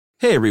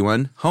Hey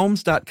everyone,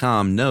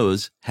 Homes.com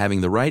knows having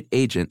the right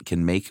agent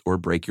can make or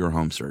break your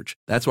home search.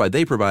 That's why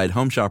they provide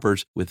home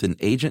shoppers with an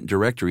agent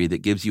directory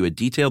that gives you a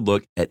detailed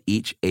look at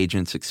each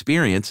agent's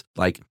experience,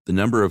 like the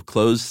number of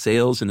closed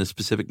sales in a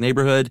specific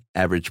neighborhood,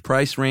 average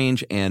price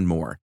range, and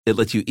more. It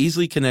lets you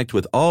easily connect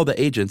with all the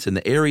agents in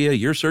the area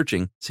you're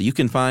searching so you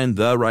can find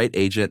the right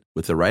agent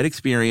with the right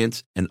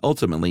experience and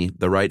ultimately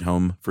the right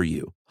home for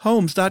you.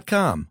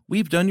 Homes.com.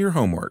 We've done your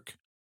homework.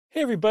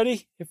 Hey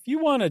everybody, if you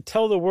want to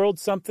tell the world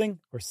something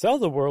or sell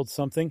the world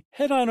something,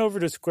 head on over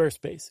to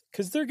Squarespace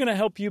because they're going to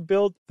help you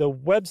build the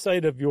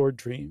website of your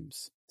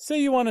dreams.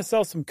 Say you want to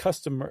sell some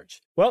custom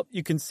merch. Well,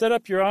 you can set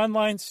up your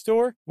online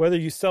store, whether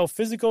you sell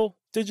physical,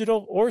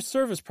 digital, or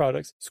service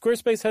products.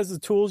 Squarespace has the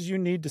tools you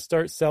need to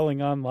start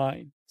selling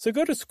online. So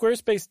go to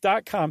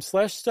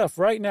squarespace.com/stuff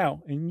right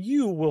now and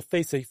you will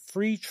face a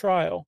free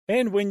trial.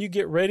 And when you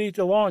get ready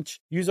to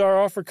launch, use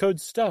our offer code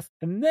STUFF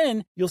and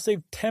then you'll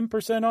save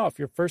 10% off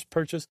your first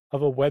purchase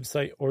of a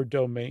website or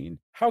domain.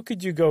 How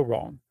could you go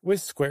wrong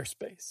with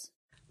Squarespace?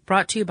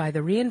 Brought to you by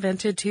the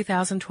reinvented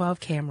 2012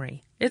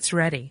 Camry. It's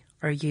ready.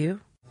 Are you?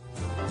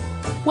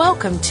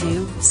 Welcome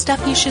to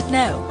Stuff You Should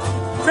Know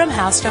from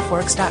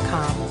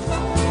HowStuffWorks.com.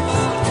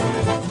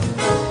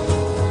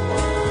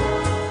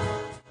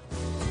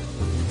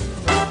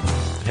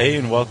 Hey,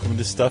 and welcome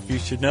to Stuff You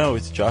Should Know.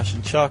 It's Josh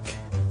and Chuck.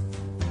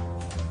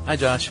 Hi,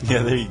 Josh.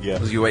 Yeah, there you go.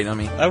 Was you waiting on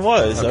me? I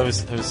was. Okay. I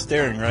was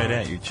staring right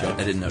at you, Chuck.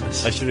 I didn't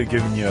notice. I should have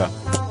given you a...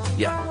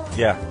 Yeah.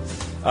 Yeah.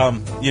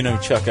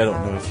 Chuck, I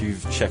don't know if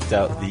you've checked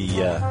out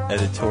the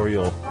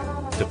editorial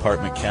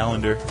department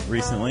calendar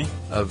recently.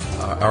 Of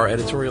our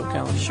editorial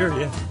calendar? Sure,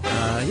 yeah.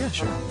 Yeah,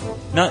 sure.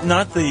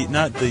 Not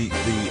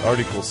the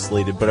article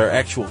slated, but our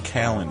actual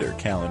calendar.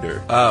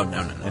 Oh,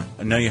 no.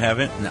 No, you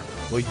haven't? No.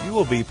 Well, you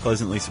will be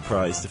pleasantly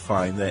surprised to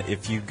find that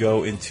if you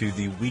go into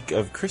the week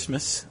of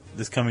Christmas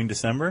this coming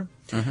December,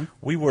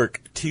 we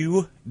work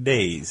 2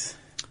 days.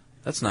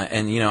 That's not,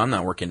 and I'm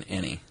not working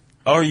any.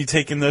 Oh, are you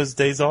taking those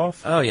days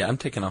off? Oh, yeah, I'm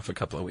taking off a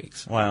couple of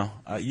weeks. Wow.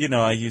 I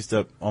used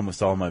up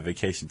almost all my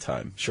vacation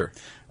time. Sure.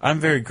 I'm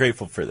very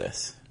grateful for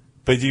this.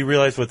 But do you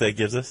realize what that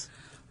gives us?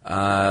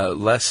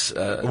 Less.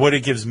 What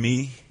it gives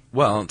me?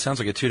 Well, it sounds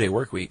like a 2-day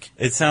work week.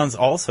 It sounds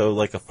also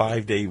like a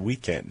 5-day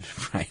weekend.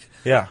 Right.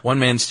 Yeah. One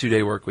man's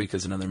 2-day work week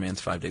is another man's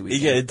 5-day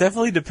weekend. Yeah, it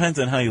definitely depends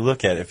on how you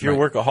look at it. If you're a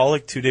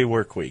workaholic, 2-day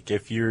work week.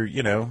 If you're,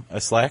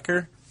 a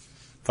slacker,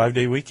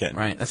 5-day weekend.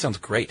 Right. That sounds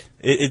great.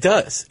 It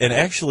does. And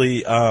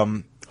actually,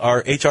 our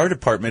HR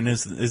department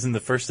isn't the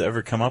first to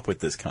ever come up with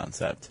this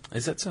concept.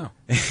 Is that so?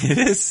 It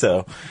is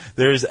so.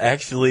 There's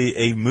actually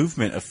a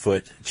movement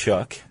afoot,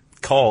 Chuck,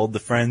 called the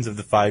Friends of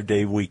the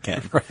 5-Day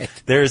Weekend. Right.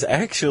 There's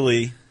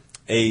actually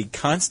a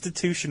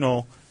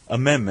constitutional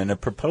amendment, a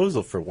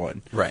proposal for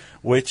one, right,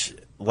 which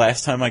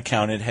last time I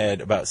counted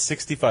had about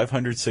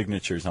 6,500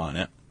 signatures on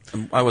it.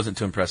 I wasn't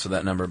too impressed with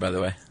that number, by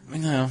the way.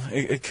 No,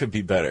 it could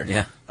be better.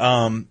 Yeah.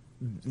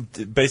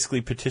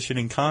 Basically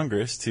petitioning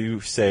Congress to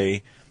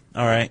say,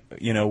 all right,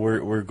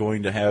 we're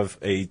going to have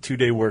a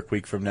 2-day work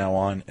week from now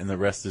on, and the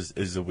rest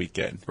is a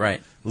weekend.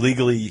 Right.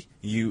 Legally,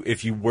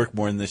 if you work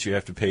more than this, you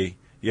have to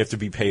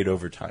be paid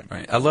overtime.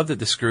 Right. I love that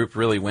this group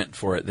really went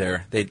for it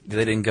there. They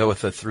didn't go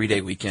with a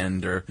 3-day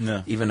weekend or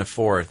even a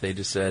 4th. They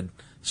just said,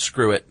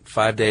 screw it,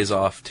 5 days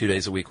off, 2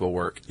 days a week will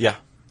work. Yeah.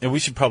 And we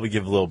should probably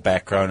give a little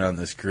background on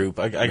this group.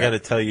 I got to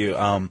tell you,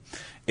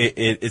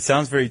 it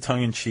sounds very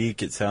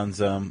tongue-in-cheek. It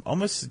sounds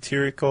almost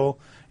satirical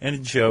and a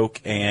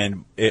joke,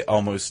 and it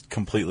almost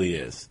completely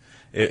is.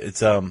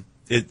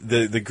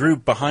 The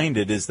group behind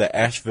it is the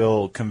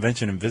Asheville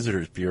Convention and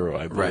Visitors Bureau,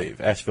 I believe.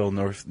 Right. Asheville,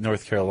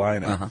 North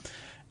Carolina. Uh-huh.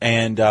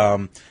 And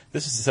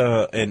this is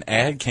an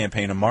ad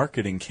campaign, a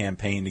marketing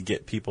campaign to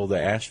get people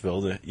to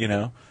Asheville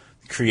to,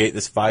 create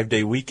this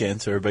 5-day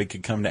weekend so everybody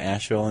could come to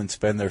Asheville and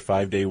spend their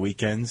 5-day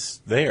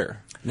weekends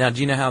there. Now,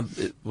 do you know how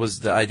it was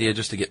the idea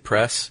just to get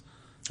press?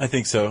 I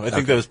think so. I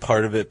think that was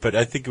part of it, but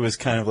I think it was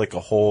kind of like a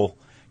whole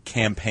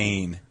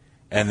campaign,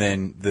 and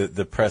then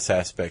the press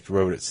aspect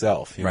wrote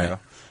itself, you know,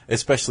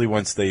 especially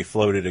once they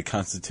floated a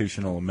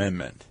constitutional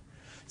amendment.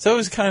 So it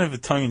was kind of a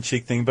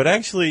tongue-in-cheek thing, but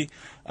actually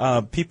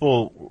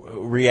people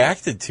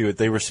reacted to it.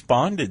 They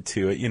responded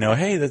to it,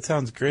 hey, that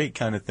sounds great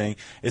kind of thing,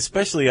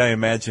 especially I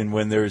imagine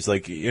when there's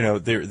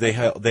they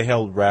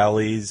held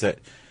rallies at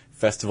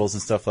festivals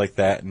and stuff like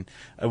that, and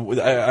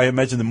I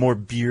imagine the more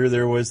beer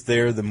there was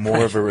there, the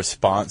more of a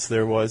response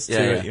there was to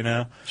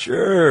it,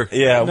 Sure.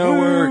 Yeah, no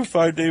work.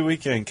 5-day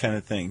weekend kind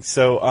of thing.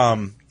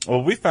 So,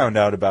 we found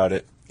out about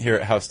it here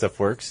at How Stuff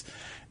Works,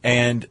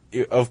 and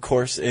of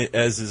course,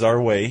 as is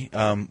our way,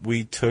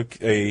 we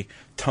took a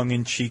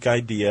tongue-in-cheek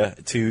idea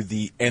to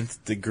the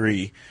nth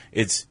degree,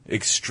 its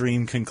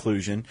extreme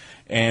conclusion,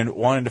 and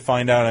wanted to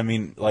find out,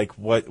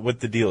 what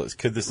the deal is.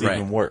 Could this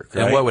even work?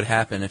 Right? And what would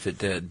happen if it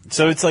did?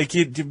 So it's like,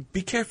 you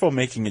be careful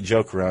making a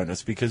joke around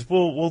us, because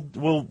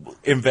we'll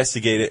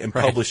investigate it and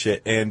publish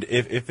it, and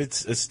if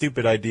it's a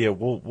stupid idea,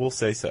 we'll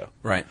say so.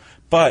 Right.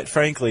 But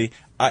frankly,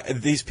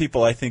 these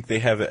people, I think they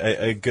have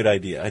a good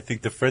idea. I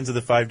think the Friends of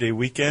the 5-Day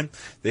Weekend,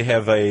 they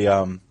have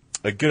a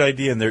good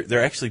idea, and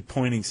they're actually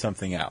pointing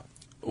something out.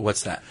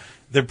 What's that?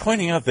 They're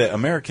pointing out that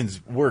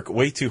Americans work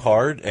way too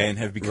hard and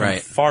have become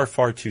far,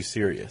 far too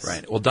serious.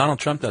 Right. Well, Donald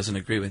Trump doesn't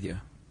agree with you.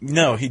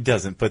 No, he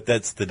doesn't, but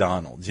that's the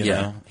Donald, you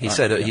know? He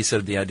said he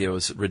said the idea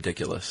was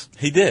ridiculous.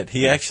 He did.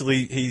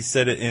 He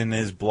said it in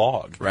his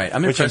blog. Right.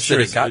 I'm impressed that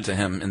it got to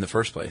him in the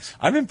first place.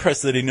 I'm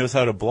impressed that he knows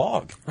how to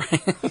blog.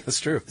 Right. That's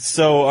true.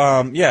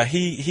 So,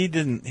 he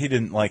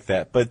didn't like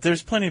that, but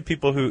there's plenty of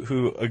people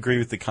who agree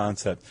with the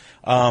concept.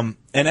 And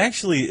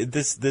actually,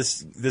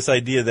 this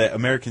idea that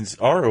Americans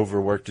are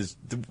overworked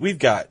we've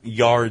got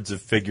yards of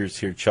figures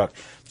here, Chuck.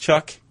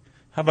 Chuck,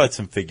 how about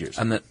some figures?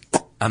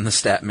 I'm the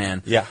stat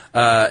man. Yeah.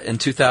 In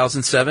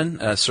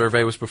 2007, a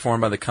survey was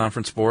performed by the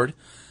Conference Board,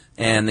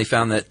 and they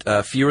found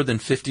that fewer than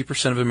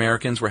 50% of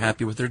Americans were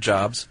happy with their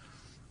jobs.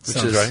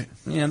 Sounds right.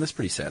 Yeah, that's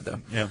pretty sad, though.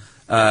 Yeah.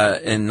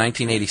 In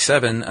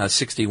 1987,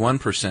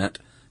 61%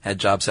 had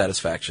job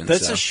satisfaction.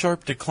 That's a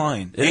sharp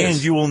decline. It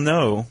is. You will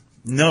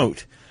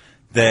note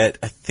that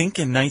I think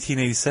in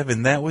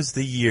 1987, that was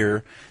the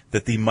year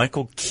that the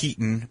Michael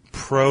Keaton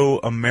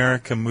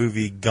pro-America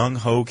movie Gung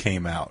Ho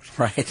came out.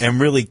 Right.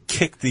 And really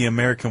kicked the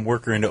American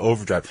worker into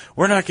overdrive.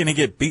 We're not going to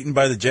get beaten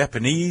by the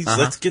Japanese.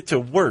 Let's get to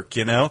work,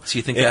 you know? So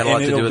you think that had a lot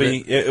to do with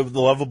it?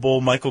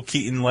 Lovable Michael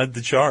Keaton led the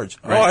charge.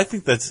 Right. Oh, I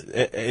think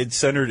it's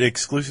centered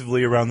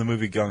exclusively around the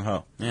movie Gung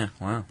Ho. Yeah,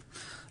 wow.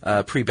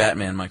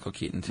 Pre-Batman Michael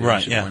Keaton, too, right, I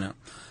should point out.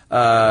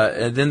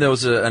 And then there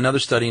was another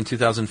study in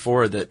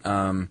 2004 that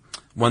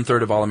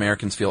 1/3 of all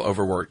Americans feel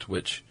overworked,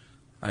 which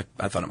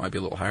I thought it might be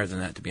a little higher than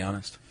that, to be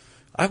honest.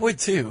 I would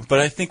too, but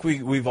I think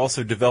we've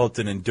also developed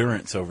an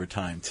endurance over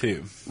time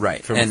too.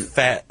 Right. From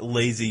fat,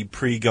 lazy,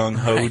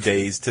 pre-gung-ho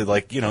days to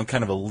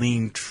kind of a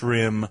lean,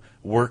 trim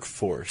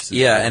workforce.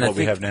 Yeah, and what I think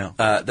we have now.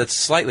 That's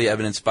slightly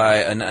evidenced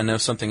by, and I know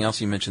something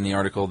else you mentioned in the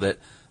article, that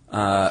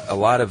a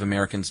lot of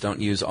Americans don't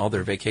use all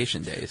their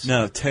vacation days.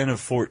 No, 10 of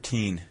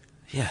 14.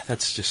 Yeah,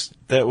 that's just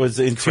That was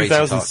in crazy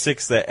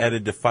 2006. That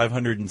added to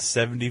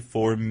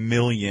 574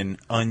 million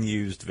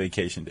unused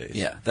vacation days.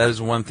 Yeah, that is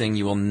one thing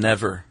you will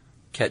never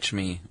catch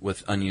me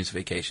with unused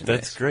vacation days.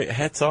 That's great.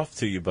 Hats off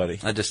to you, buddy.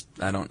 I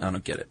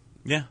don't get it.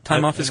 Yeah,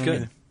 Time off is I good.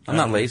 either. I'm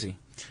not lazy.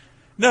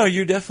 No,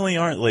 you definitely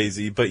aren't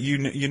lazy, but you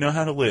know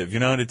how to live. You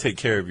know how to take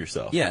care of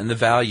yourself. Yeah, and the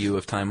value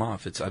of time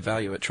off. I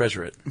value it,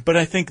 treasure it. But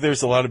I think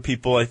there's a lot of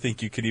people. I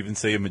think you could even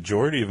say a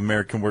majority of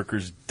American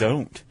workers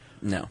don't.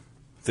 No.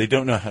 They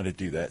don't know how to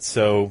do that.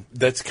 So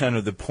that's kind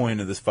of the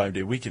point of this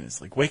 5-day weekend.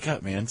 It's like, wake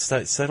up, man.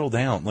 Settle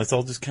down. Let's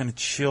all just kind of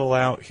chill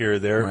out here or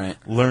there. Right.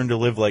 Learn to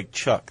live like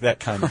Chuck, that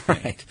kind of thing.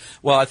 Right.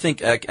 Well, I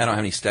think, I don't have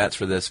any stats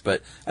for this,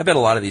 but I bet a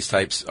lot of these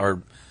types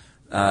are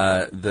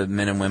the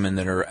men and women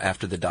that are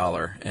after the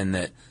dollar, and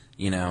that,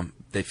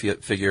 they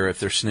figure if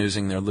they're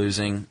snoozing, they're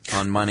losing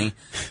on money.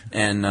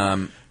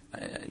 And,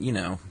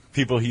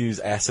 People who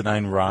use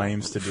asinine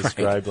rhymes to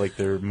describe like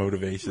their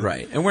motivation.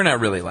 Right. And we're not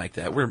really like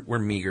that. We're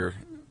meager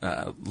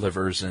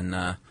livers,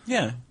 and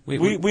yeah, we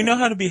know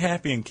how to be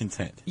happy and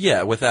content.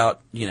 Yeah,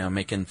 without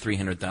making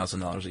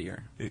 $300,000 a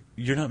year.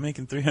 You're not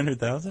making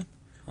 $300,000?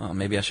 Well,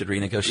 maybe I should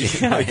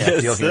renegotiate Yeah, my I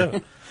guess deal so.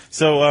 here.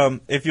 So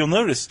if you'll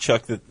notice,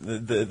 Chuck, that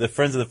the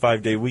Friends of the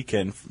 5-Day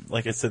Weekend,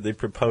 like I said, they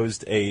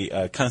proposed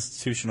a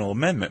constitutional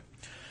amendment.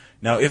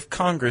 Now, if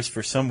Congress,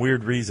 for some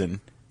weird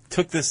reason,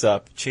 took this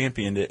up,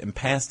 championed it, and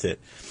passed it,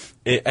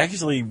 it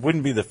actually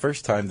wouldn't be the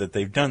first time that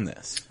they've done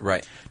this.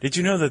 Right. Did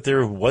you know that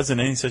there wasn't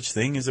any such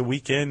thing as a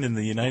weekend in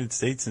the United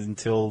States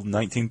until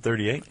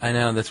 1938? I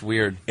know, that's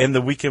weird. And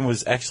the weekend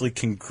was actually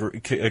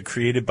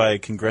created by a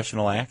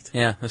congressional act?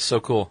 Yeah, that's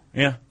so cool.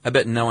 Yeah. I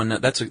bet no one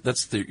knows. That's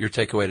your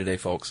takeaway today,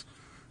 folks.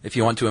 If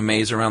you want to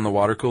amaze around the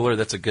water cooler,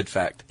 that's a good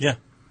fact. Yeah.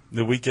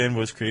 The weekend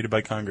was created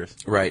by Congress.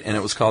 Right, and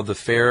it was called the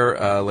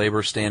Fair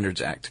Labor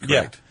Standards Act,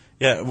 correct?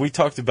 Yeah, we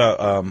talked about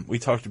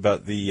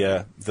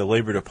the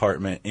Labor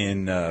Department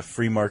in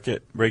Free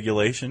Market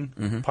Regulation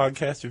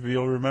podcast, if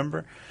you'll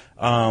remember,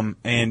 and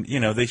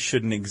they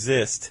shouldn't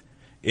exist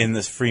in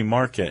this free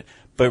market.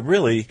 But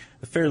really,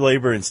 the Fair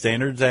Labor and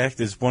Standards Act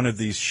is one of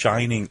these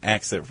shining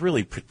acts that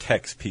really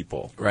protects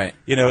people. Right.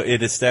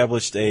 It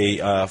established a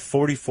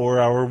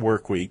 44-hour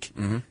work week.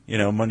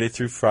 Monday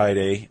through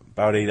Friday,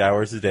 about 8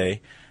 hours a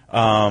day.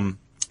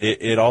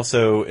 It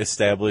also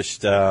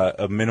established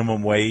a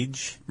minimum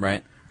wage.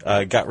 Right.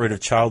 Got rid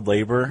of child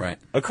labor. Right.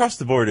 Across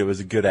the board, it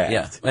was a good act.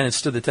 Yeah, and it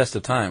stood the test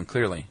of time,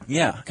 clearly.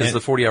 Yeah. Because the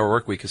 40-hour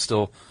work week is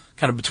still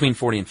kind of between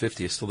 40 and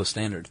 50 is still the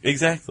standard.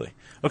 Exactly.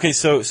 Okay,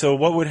 so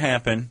what would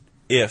happen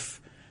if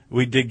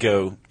we did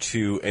go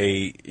to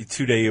a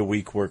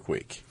 2-day-a-week work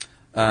week?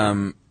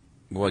 Well,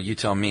 you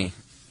tell me.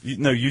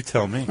 You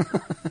tell me.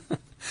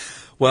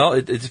 Well,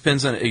 it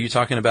depends on, are you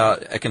talking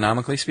about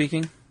economically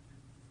speaking?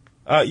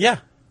 Yeah.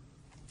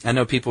 I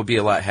know people would be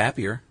a lot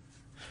happier.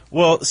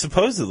 Well,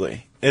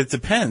 supposedly. It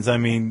depends. I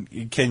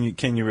mean,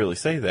 can you really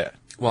say that?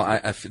 Well,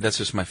 that's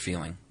just my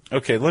feeling.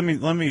 Okay, let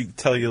me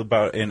tell you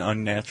about an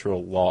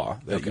unnatural law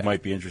that you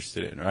might be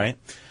interested in, right?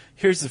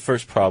 Here's the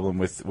first problem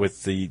with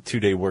the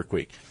 2-day work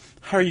week.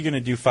 How are you going to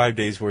do 5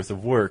 days worth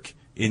of work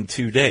in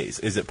 2 days?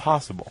 Is it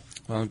possible?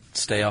 Well,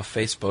 stay off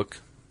Facebook.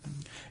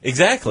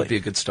 Exactly. Would be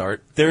a good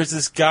start. There's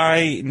this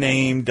guy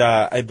named,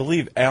 I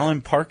believe,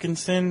 Alan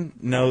Parkinson.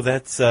 No,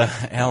 that's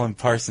Alan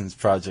Parsons'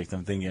 project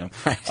I'm thinking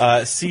of.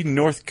 Right. C.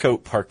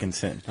 Northcote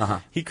Parkinson. Uh-huh.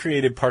 He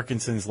created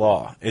Parkinson's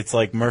Law. It's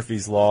like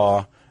Murphy's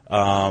Law.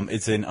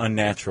 It's an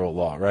unnatural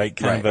law, right?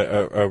 Kind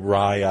of a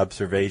wry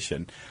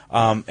observation.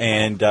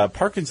 And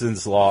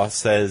Parkinson's Law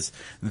says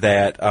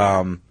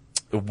that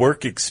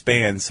work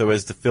expands so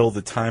as to fill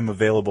the time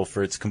available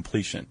for its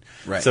completion.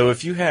 Right. So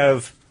if you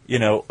have,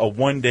 a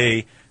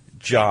one-day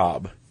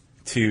job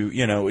to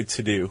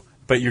do,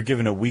 but you're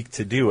given a week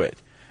to do it,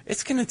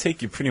 it's going to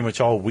take you pretty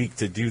much all week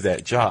to do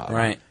that job.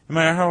 Right. No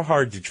matter how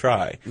hard you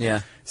try.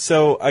 Yeah.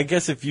 So I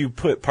guess if you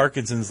put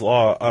Parkinson's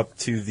Law up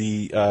to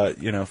the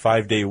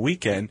 5-day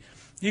weekend,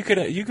 you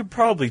could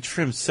probably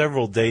trim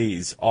several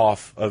days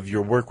off of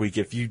your work week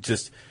if you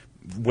just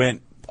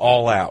went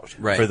all out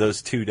for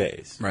those 2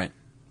 days. Right.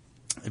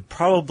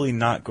 Probably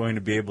not going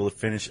to be able to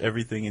finish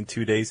everything in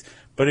 2 days,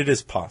 but it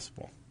is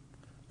possible.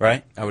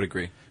 Right? I would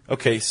agree.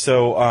 Okay,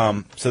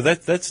 so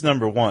that's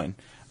number one,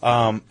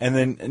 and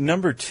then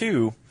number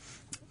two,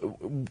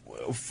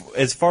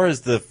 as far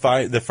as the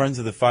Friends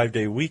of the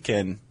 5-Day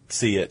Weekend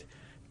see it,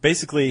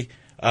 basically,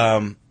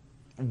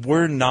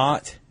 we're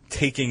not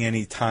taking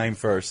any time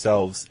for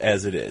ourselves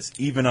as it is,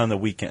 even on the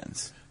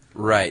weekends.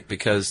 Right,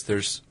 because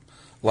there's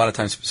a lot of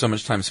times, so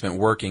much time spent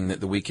working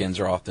that the weekends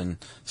are often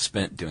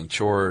spent doing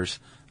chores,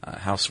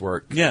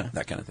 housework,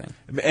 that kind of thing.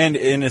 And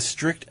in a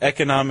strict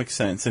economic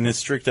sense, in a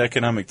strict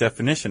economic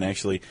definition,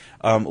 actually,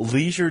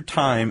 leisure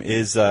time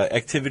is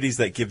activities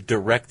that give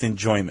direct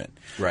enjoyment.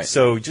 Right.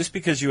 So just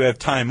because you have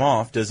time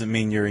off doesn't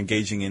mean you're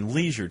engaging in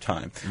leisure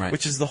time,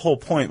 which is the whole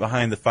point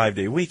behind the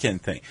 5-day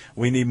weekend thing.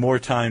 We need more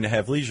time to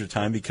have leisure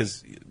time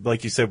because,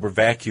 like you said, we're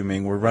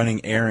vacuuming, we're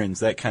running errands,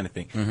 that kind of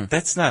thing. Mm-hmm.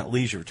 That's not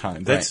leisure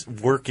time. That's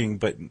working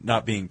but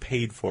not being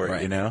paid for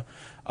it,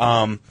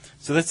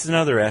 So that's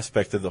another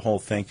aspect of the whole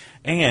thing.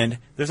 And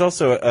there's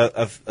also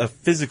a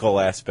physical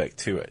aspect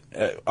to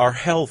it. Our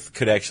health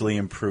could actually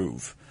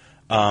improve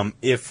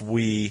if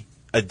we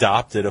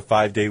adopted a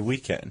 5-day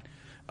weekend.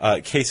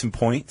 Case in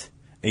point,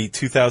 a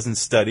 2000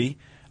 study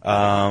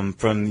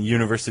from the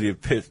University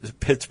of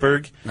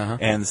Pittsburgh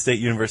and the State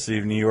University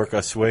of New York,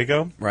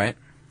 Oswego. Right.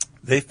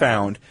 They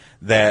found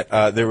that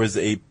there was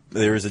a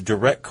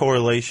direct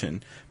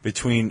correlation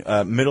between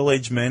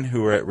middle-aged men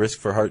who are at risk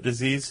for heart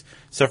disease,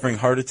 suffering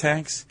heart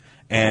attacks,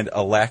 and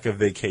a lack of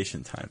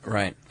vacation time.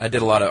 Right. I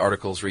did a lot of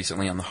articles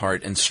recently on the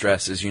heart and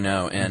stress, as you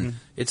know, and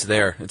it's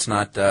there. It's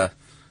not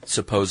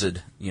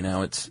supposed,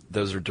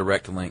 those are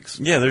direct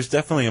links. Yeah, there's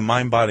definitely a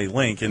mind-body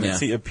link, and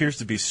it appears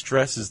to be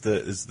stress is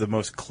the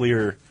most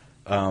clear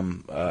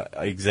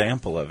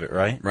example of it,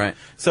 right? Right.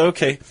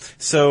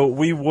 So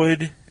we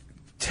would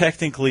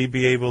technically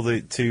be able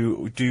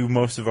to do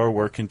most of our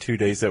work in 2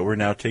 days that we're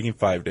now taking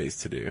 5 days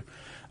to do.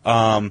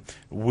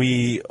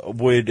 We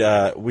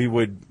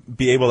would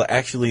be able to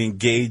actually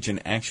engage in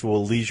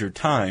actual leisure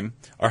time.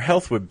 Our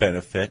health would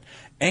benefit,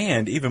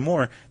 and even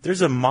more,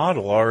 there's a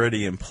model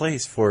already in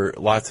place for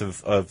lots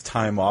of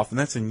time off, and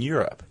that's in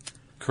Europe.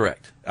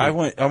 Correct. I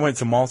went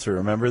to Malta,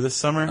 remember, this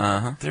summer?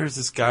 Uh-huh. There's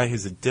this guy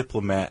who's a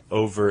diplomat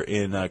over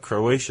in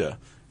Croatia.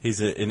 He's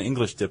an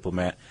English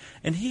diplomat,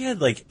 and he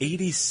had like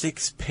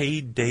 86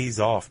 paid days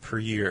off per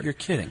year. You're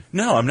kidding.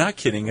 No, I'm not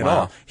kidding at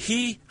all.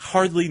 He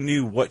hardly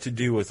knew what to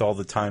do with all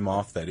the time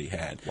off that he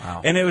had.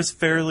 Wow. And it was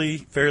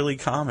fairly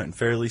common,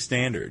 fairly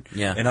standard.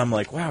 Yeah. And I'm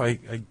like, wow,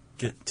 I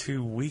get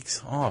 2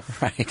 weeks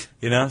off. Right.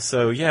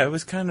 So yeah, it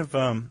was kind of,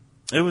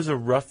 it was a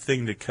rough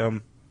thing to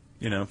come,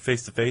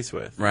 face to face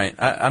with. Right.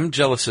 I'm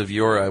jealous of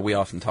your, we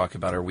often talk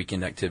about our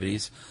weekend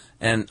activities.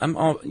 And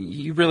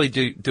you really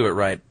do it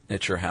right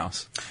at your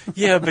house.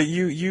 Yeah, but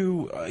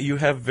you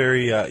have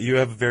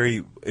a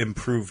very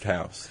improved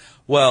house.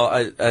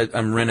 Well,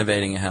 I'm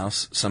renovating a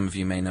house. Some of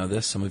you may know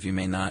this, some of you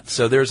may not.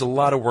 So there's a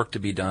lot of work to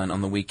be done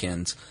on the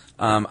weekends.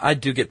 I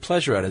do get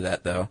pleasure out of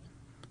that, though.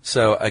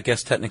 So I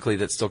guess technically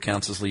that still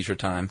counts as leisure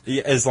time.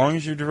 Yeah, as long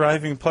as you're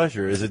deriving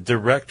pleasure, as a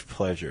direct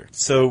pleasure.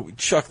 So,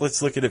 Chuck,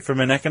 let's look at it from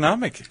an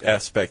economic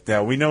aspect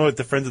now. We know what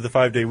the Friends of the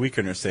 5-Day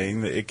Weekend are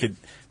saying, that it could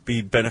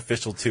be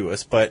beneficial to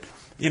us, but,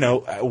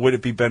 would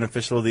it be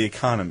beneficial to the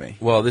economy?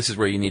 Well, this is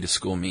where you need to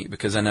school me,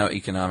 because I know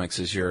economics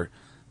is your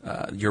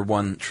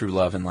one true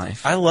love in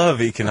life. I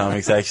love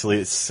economics, actually.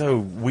 It's so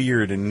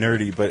weird and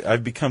nerdy, but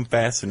I've become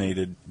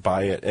fascinated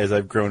by it as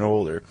I've grown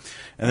older.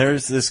 And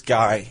there's this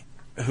guy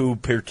who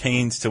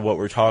pertains to what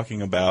we're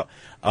talking about,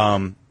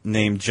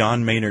 named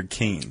John Maynard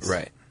Keynes.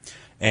 Right.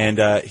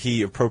 And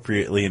he,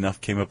 appropriately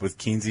enough, came up with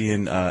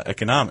Keynesian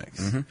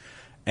economics. Mm-hmm.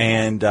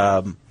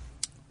 And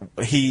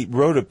he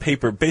wrote a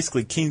paper.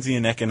 Basically,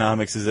 Keynesian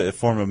economics is a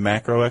form of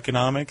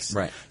macroeconomics.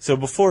 Right. So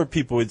before,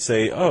 people would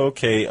say, "Oh,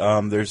 okay,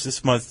 there's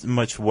this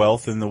much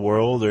wealth in the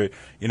world, or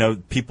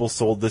people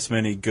sold this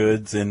many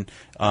goods, and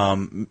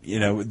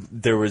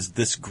there was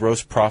this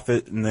gross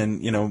profit, and then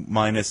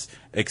minus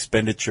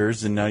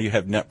expenditures, and now you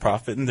have net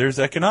profit, and there's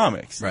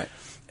economics." Right.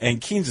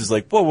 And Keynes is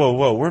like,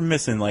 whoa, we're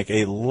missing like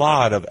a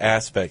lot of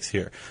aspects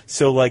here.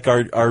 So like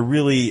our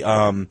really,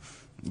 I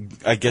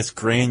guess,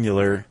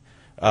 granular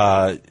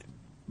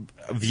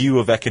view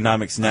of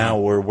economics now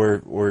where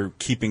we're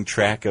keeping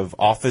track of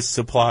office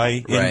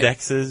supply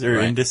indexes or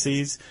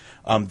indices.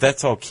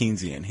 That's all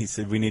Keynesian. He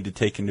said we need to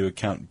take into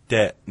account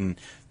debt and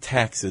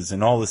taxes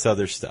and all this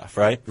other stuff,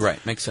 right?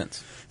 Right, makes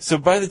sense. So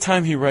by the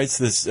time he writes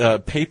this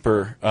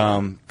paper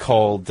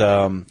called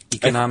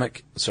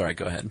Economic. Sorry,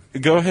 go ahead.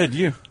 Go ahead,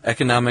 you.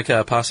 Economic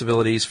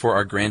possibilities for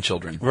our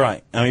grandchildren.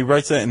 Right. Now he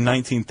writes that in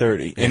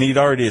 1930, and he'd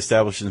already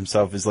established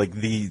himself as like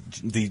the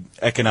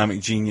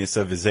economic genius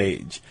of his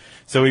age.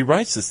 So he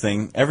writes this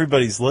thing.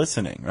 Everybody's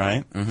listening,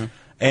 right? Mm-hmm.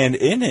 And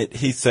in it,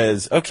 he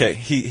says, okay,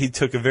 he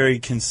took a very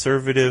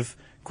conservative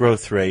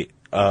growth rate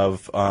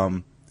of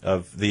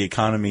the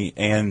economy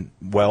and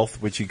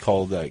wealth, which he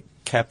called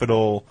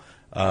capital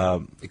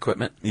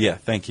equipment. Yeah,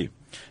 thank you.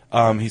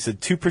 He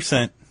said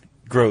 2%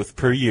 growth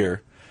per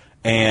year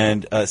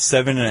and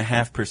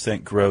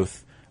 7.5%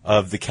 growth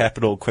of the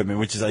capital equipment,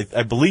 which is,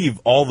 I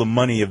believe, all the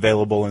money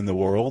available in the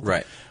world.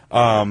 Right.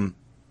 And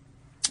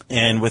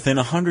within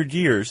 100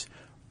 years,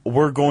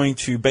 we're going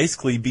to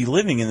basically be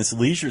living in this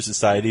leisure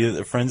society that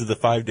the Friends of the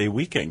 5-Day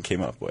Weekend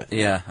came up with.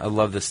 Yeah, I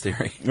love this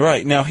theory.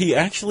 Right. Now, he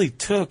actually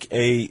took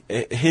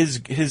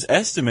his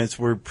estimates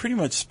were pretty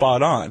much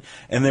spot on,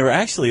 and they were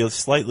actually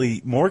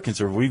slightly more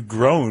conservative. We've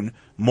grown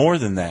more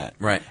than that.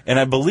 Right. And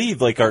I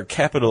believe, like, our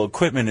capital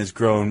equipment has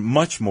grown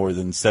much more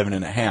than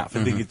 7.5. I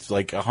think it's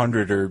like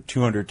 100 or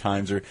 200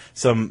 times or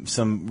some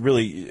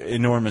really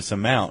enormous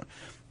amount.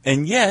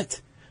 And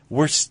yet,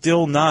 we're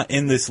still not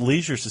in this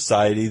leisure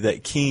society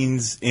that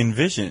Keynes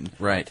envisioned.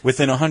 Right.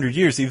 Within 100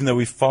 years, even though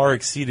we far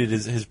exceeded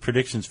his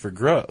predictions for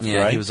growth.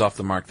 Yeah, right? He was off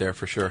the mark there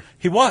for sure.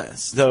 He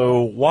was.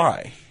 So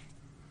why?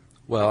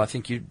 Well, I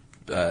think you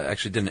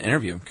actually did an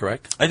interview,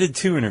 correct? I did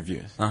 2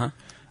 interviews. Uh-huh.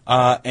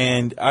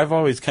 And I've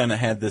always kind of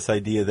had this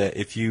idea that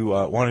if you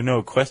want to know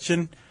a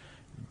question,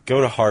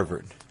 go to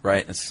Harvard.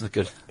 Right, it's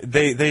good.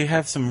 They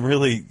have some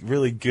really,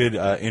 really good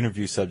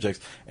interview subjects.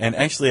 And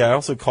actually, I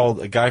also called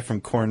a guy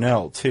from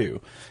Cornell,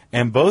 too.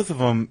 And both of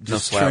them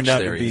just turned out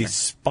to be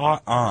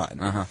spot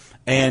on. Uh-huh.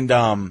 And,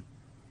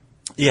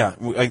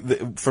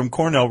 from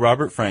Cornell,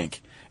 Robert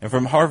Frank. And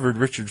from Harvard,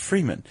 Richard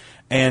Freeman.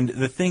 And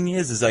the thing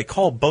is I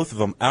called both of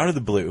them out of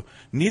the blue.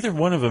 Neither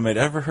one of them had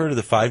ever heard of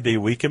the 5-Day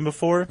Weekend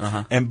before.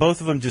 Uh-huh. And both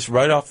of them just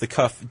right off the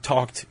cuff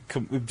talked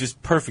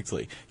just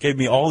perfectly. Gave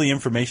me all the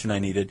information I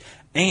needed.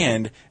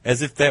 And,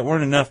 as if that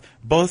weren't enough,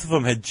 both of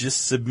them had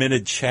just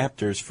submitted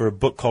chapters for a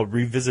book called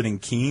Revisiting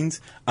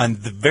Keynes on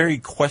the very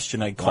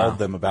question I called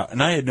them about.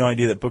 And I had no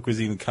idea that book was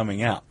even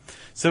coming out.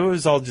 So it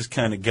was all just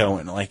kind of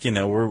going. Like,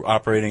 we're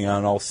operating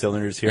on all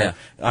cylinders here.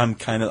 Yeah.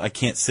 I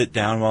can't sit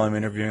down while I'm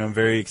interviewing. I'm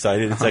very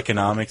excited. It's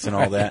economics and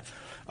all that.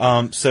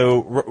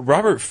 So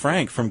Robert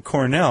Frank from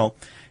Cornell,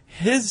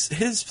 his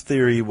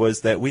theory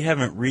was that we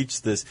haven't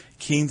reached this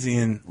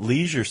Keynesian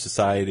leisure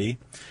society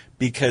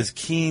because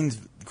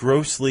Keynes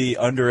grossly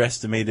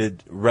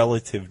underestimated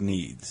relative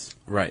needs.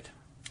 Right.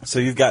 So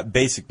you've got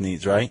basic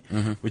needs, right?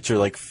 Mm-hmm. Which are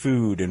like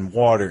food and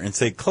water and,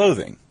 say,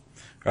 clothing,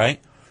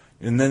 right?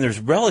 And then there's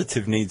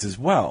relative needs as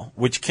well,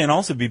 which can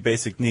also be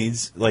basic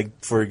needs,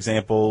 like, for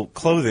example,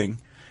 clothing.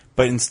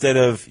 But instead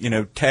of,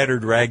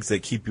 tattered rags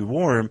that keep you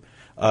warm,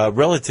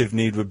 relative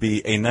need would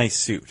be a nice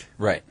suit.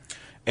 Right.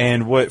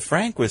 And what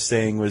Frank was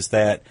saying was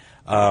that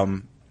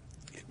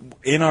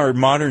in our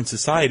modern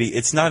society,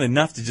 it's not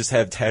enough to just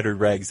have tattered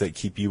rags that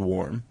keep you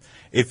warm.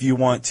 If you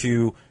want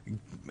to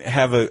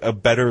have a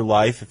better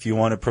life, if you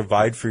want to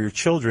provide for your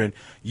children,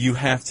 you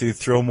have to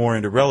throw more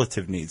into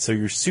relative needs. So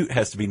your suit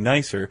has to be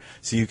nicer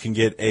so you can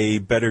get a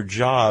better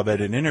job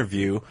at an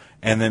interview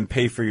and then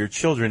pay for your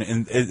children.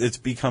 And it's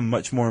become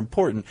much more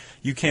important.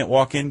 You can't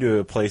walk into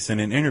a place in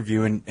an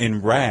interview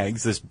in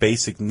rags, this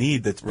basic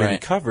need that's been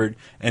covered,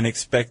 and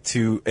expect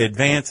to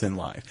advance in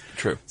life.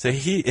 True. So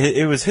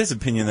it was his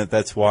opinion that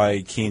that's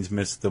why Keynes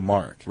missed the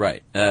mark.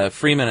 Right.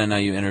 Freeman, I know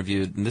you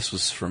interviewed, and this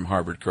was from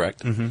Harvard,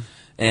 correct? Mm-hmm.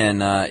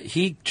 And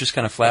he just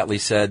kind of flatly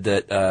said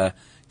that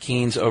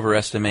Keynes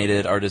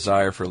overestimated our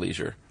desire for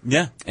leisure.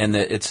 Yeah. And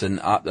that it's a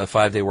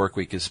 5-day work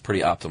week is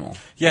pretty optimal.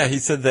 Yeah, he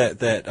said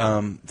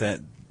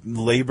that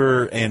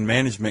labor and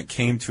management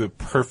came to a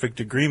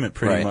perfect agreement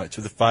pretty much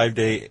with a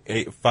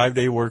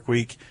 5-day work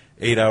week,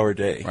 8-hour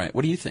day. Right.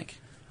 What do you think?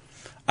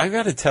 I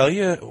got to tell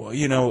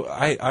you,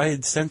 I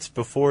had sensed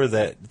before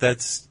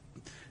that's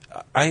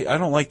I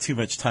don't like too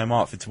much time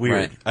off. It's weird.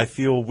 Right. I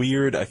feel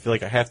weird. I feel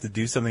like I have to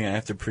do something. I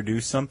have to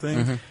produce something.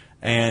 Mm-hmm.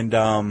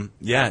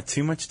 And,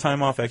 too much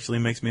time off actually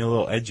makes me a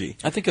little edgy.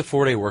 I think a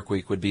 4-day work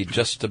week would be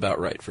just about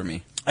right for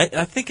me.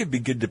 I think it'd be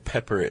good to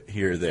pepper it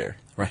here or there.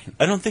 Right.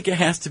 I don't think it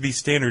has to be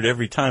standard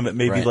every time, but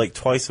maybe like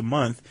twice a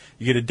month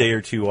you get a day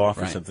or two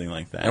off or something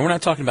like that. And we're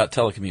not talking about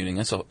telecommuting.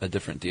 That's a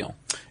different deal.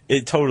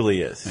 It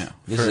totally is. Yeah.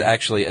 This is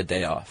actually a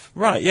day off.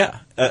 Right, yeah.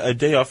 A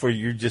day off where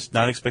you're just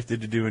not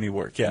expected to do any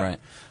work, yeah.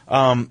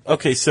 Right.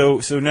 Okay, so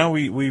now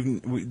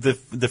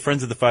the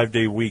Friends of the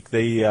 5-Day Week,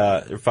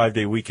 or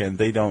 5-Day Weekend,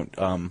 they don't,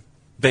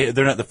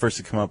 they're not the first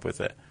to come up with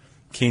it.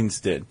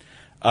 Keynes did.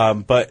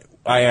 But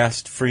I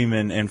asked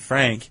Freeman and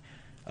Frank,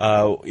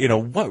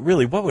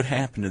 what would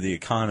happen to the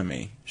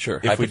economy? Sure.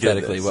 If we did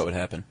Hypothetically, this? what would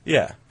happen?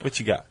 Yeah. What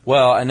you got?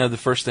 Well, I know the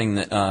first thing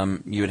that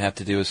you would have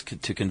to do is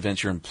to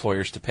convince your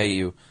employers to pay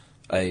you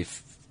a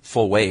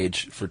full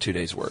wage for 2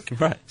 days' work.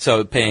 Right.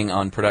 So paying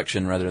on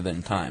production rather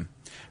than time.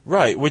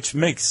 Right, which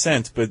makes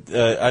sense, but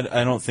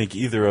I don't think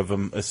either of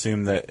them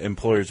assume that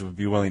employers would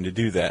be willing to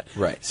do that.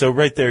 Right. So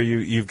right there,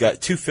 you've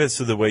got 2/5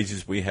 of the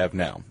wages we have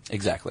now.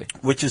 Exactly.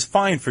 Which is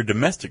fine for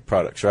domestic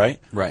products, right?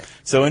 Right.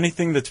 So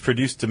anything that's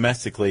produced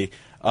domestically,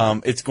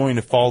 it's going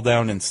to fall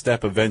down in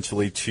step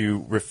eventually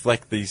to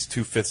reflect these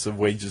 2/5 of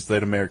wages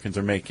that Americans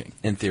are making.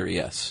 In theory,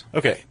 yes.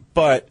 Okay,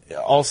 but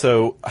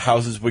also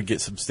houses would get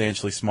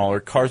substantially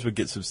smaller, cars would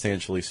get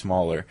substantially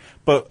smaller,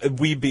 but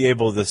we'd be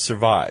able to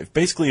survive.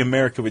 Basically,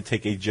 America would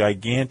take a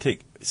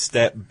gigantic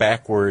step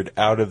backward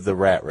out of the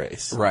rat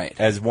race. Right.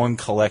 As one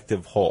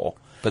collective whole.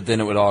 But then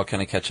it would all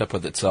kind of catch up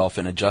with itself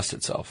and adjust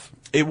itself.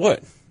 It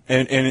would.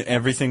 And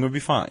everything would be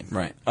fine.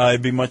 Right.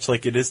 It'd be much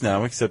like it is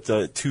now, except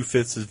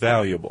 2/5 is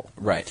valuable.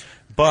 Right.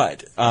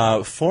 But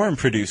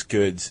foreign-produced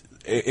goods,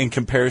 in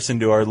comparison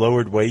to our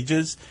lowered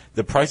wages,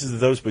 the prices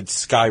of those would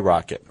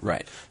skyrocket.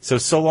 Right.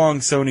 So long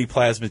Sony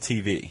Plasma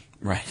TV.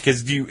 Right.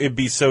 Because it'd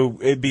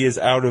be as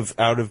out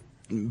of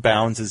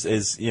bounds as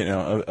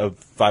a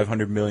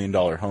 $500 million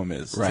home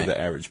is right. to the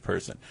average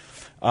person.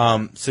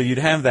 So you'd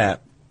have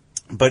that.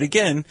 But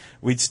again,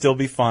 we'd still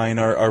be fine.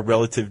 Our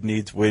relative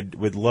needs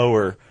would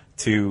lower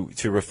to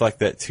reflect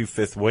that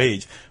 2/5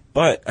 wage.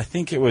 But I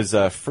think it was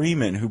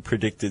Freeman who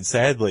predicted,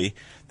 sadly,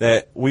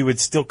 that we would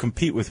still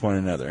compete with one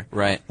another.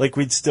 Right. Like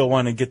we'd still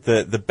want to get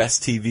the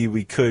best TV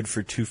we could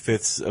for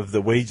 2/5 of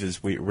the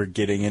wages we're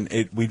getting,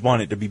 and we'd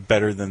want it to be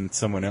better than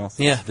someone else.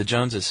 Yeah, the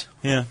Joneses.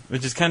 Yeah,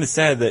 which is kind of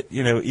sad that,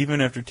 even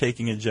after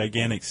taking a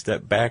gigantic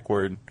step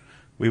backward,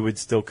 we would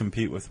still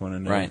compete with one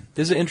another. Right.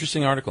 This is an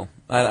interesting article.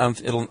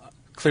 It'll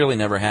clearly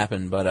never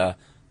happen, but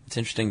it's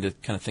interesting to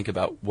kind of think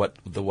about what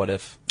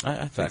if I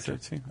think factor.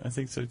 so too. I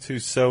think so too.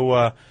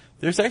 So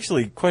there's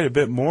actually quite a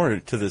bit more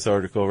to this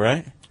article,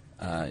 right?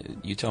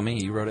 You tell me.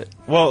 You wrote it.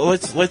 Well,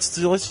 let's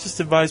just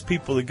advise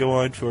people to go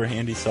on to our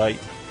handy site,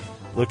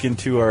 look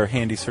into our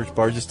handy search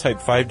bar, just type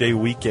 5-day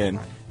weekend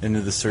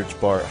into the search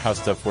bar at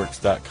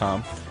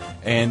howstuffworks.com,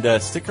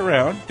 and stick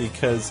around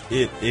because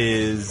it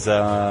is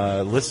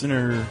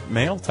listener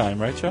mail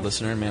time, right, Chuck?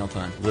 Listener mail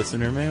time.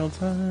 Listener mail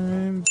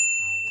time.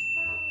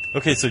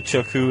 Okay, so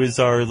Chuck, who is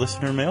our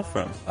listener mail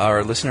from?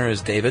 Our listener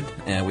is David,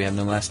 and we have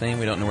no last name.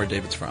 We don't know where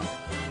David's from.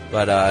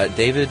 But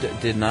David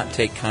did not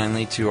take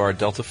kindly to our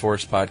Delta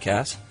Force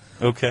podcast.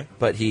 Okay.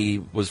 But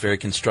he was very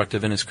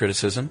constructive in his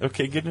criticism.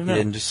 Okay, good to know. He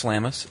didn't just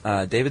slam us.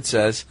 David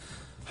says,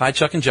 "Hi,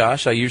 Chuck and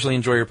Josh. I usually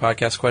enjoy your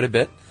podcast quite a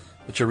bit,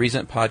 but your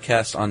recent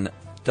podcast on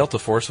Delta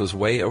Force was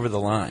way over the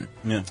line.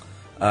 Yeah.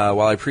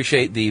 While I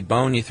appreciate the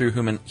bone you threw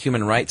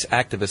human rights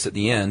activists at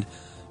the end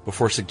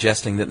before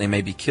suggesting that they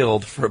may be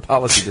killed for a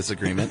policy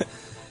disagreement,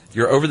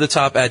 your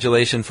over-the-top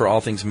adulation for all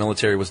things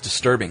military was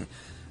disturbing.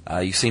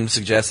 You seem to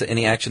suggest that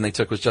any action they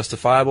took was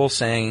justifiable,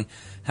 saying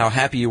how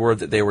happy you were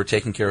that they were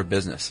taking care of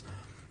business.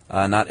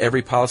 Not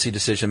every policy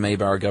decision made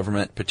by our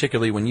government,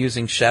 particularly when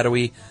using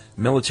shadowy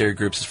military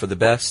groups, is for the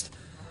best."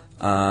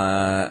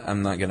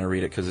 I'm not going to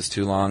read it because it's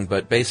too long,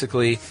 but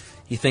basically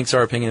he thinks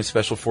our opinion of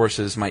special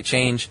forces might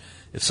change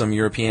if some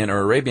European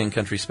or Arabian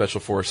country's special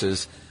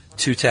forces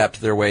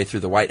two-tapped their way through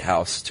the White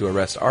House to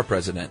arrest our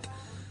president.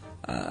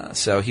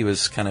 So he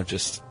was kind of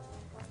just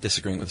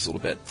disagreeing with us a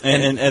little bit.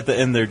 And at the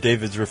end there,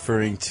 David's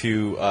referring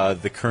to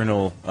the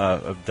colonel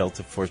of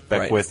Delta Force,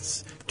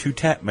 Beckwith's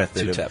two-tap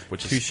method. Two-tap,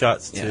 which is two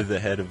shots to the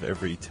head of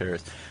every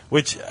terrorist.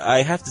 Which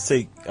I have to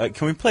say,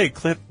 can we play a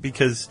clip?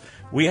 Because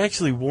we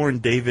actually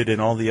warned David and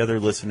all the other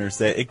listeners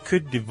that it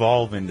could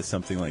devolve into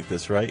something like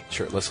this, right?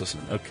 Sure, let's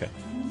listen. Okay.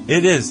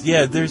 It is,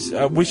 yeah. There's.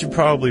 We should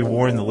probably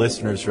warn the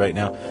listeners right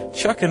now.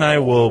 Chuck and I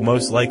will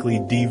most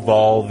likely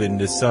devolve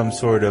into some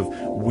sort of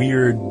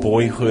weird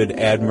boyhood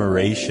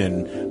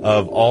admiration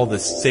of all the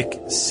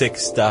sick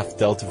stuff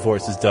Delta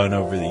Force has done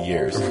over the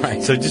years.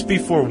 Right. So just be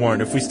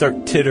forewarned. If we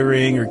start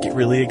tittering or get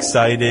really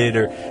excited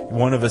or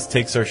one of us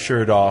takes our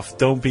shirt off,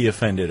 don't be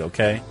offended,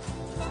 okay?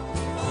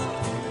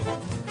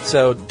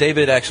 So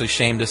David actually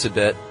shamed us a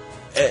bit.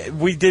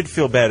 We did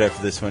feel bad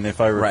after this one,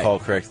 if I recall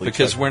correctly.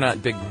 Because Chuck. we're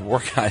not big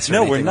war guys or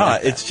No, we're anything not.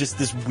 like that. It's just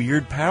this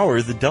weird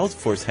power the Delta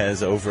Force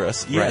has over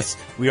us. Yes,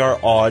 we are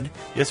odd.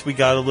 Yes, we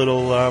got a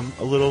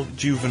little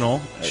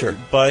juvenile. Sure.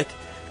 But,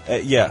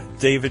 yeah,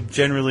 David,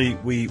 generally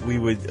we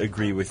would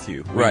agree with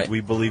you. Right. We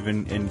believe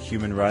in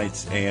human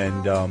rights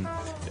and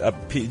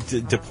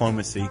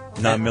diplomacy,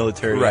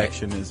 non-military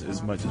action as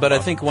much as But possible. I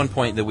think one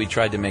point that we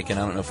tried to make, and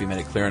I don't know if we made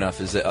it clear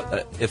enough, is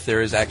that if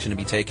there is action to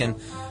be taken,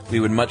 we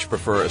would much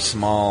prefer a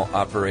small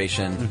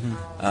operation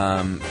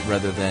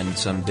rather than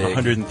some big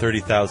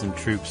 130,000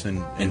 troops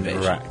in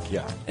invasion. Iraq.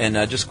 Yeah. And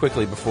just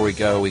quickly before we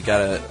go, we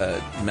got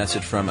a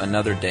message from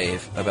another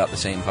Dave about the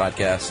same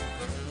podcast.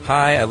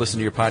 "Hi, I listened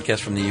to your podcast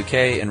from the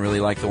UK and really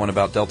like the one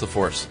about Delta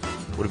Force.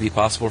 Would it be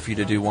possible for you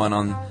to do one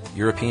on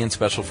European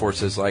special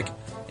forces like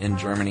in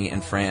Germany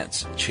and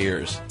France.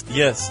 Cheers.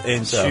 Yes,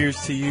 and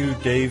cheers to you,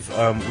 Dave.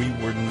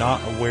 We were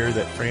not aware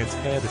that France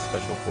had a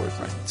special forces.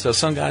 Right. So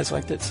some guys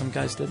liked it, some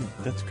guys didn't.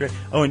 That's great.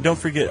 Oh, and don't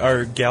forget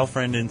our gal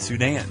friend in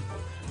Sudan,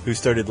 who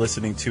started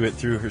listening to it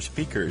through her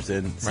speakers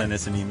and sent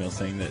us an email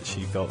saying that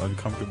she felt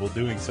uncomfortable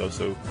doing so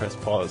press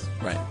pause.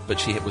 Right, but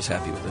she was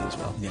happy with it as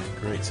well. Yeah,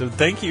 great. So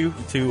thank you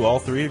to all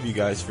three of you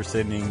guys for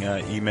sending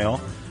email.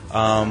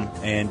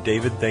 And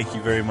David, thank you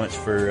very much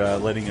for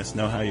letting us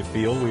know how you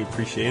feel. We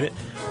appreciate it.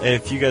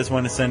 If you guys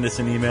want to send us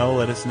an email,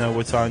 let us know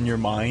what's on your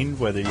mind,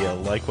 whether you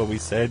like what we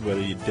said,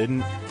 whether you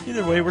didn't.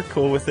 Either way, we're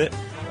cool with it.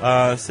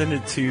 Send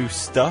it to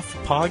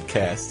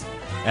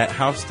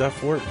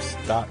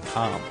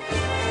stuffpodcast@howstuffworks.com.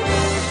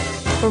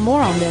 For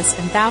more on this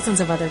and thousands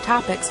of other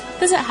topics,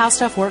 visit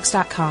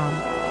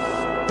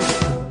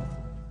howstuffworks.com.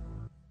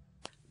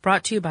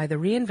 Brought to you by the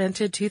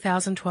reinvented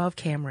 2012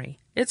 Camry.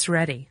 It's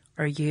ready.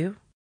 Are you?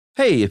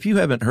 Hey, if you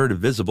haven't heard of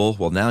Visible,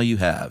 well, now you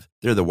have.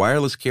 They're the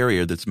wireless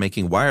carrier that's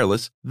making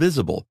wireless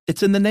visible.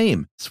 It's in the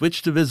name.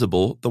 Switch to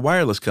Visible, the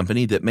wireless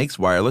company that makes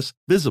wireless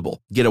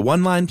visible. Get a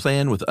one-line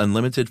plan with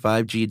unlimited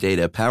 5G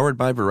data powered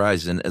by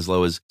Verizon as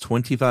low as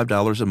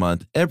 $25 a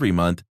month, every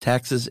month,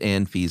 taxes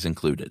and fees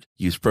included.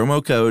 Use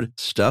promo code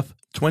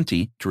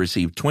STUFF20 to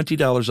receive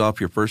 $20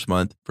 off your first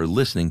month for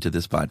listening to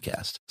this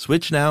podcast.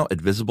 Switch now at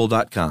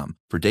Visible.com.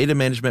 For data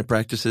management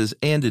practices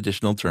and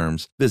additional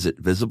terms, visit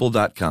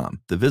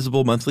Visible.com. The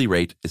Visible monthly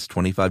rate is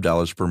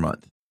 $25 per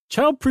month.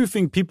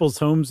 Childproofing people's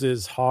homes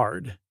is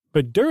hard,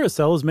 but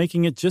Duracell is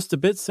making it just a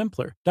bit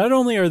simpler. Not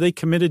only are they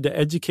committed to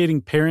educating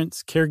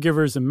parents,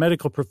 caregivers, and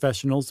medical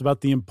professionals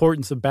about the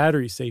importance of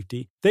battery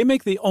safety, they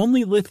make the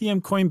only lithium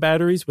coin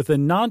batteries with a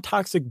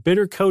non-toxic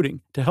bitter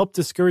coating to help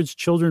discourage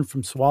children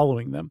from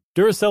swallowing them.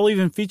 Duracell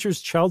even features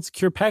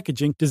child-secure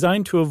packaging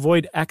designed to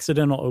avoid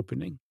accidental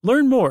opening.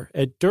 Learn more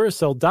at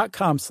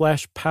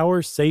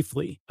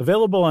Duracell.com/powersafely.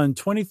 Available on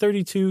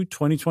 2032,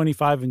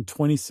 2025, and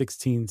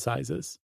 2016 sizes.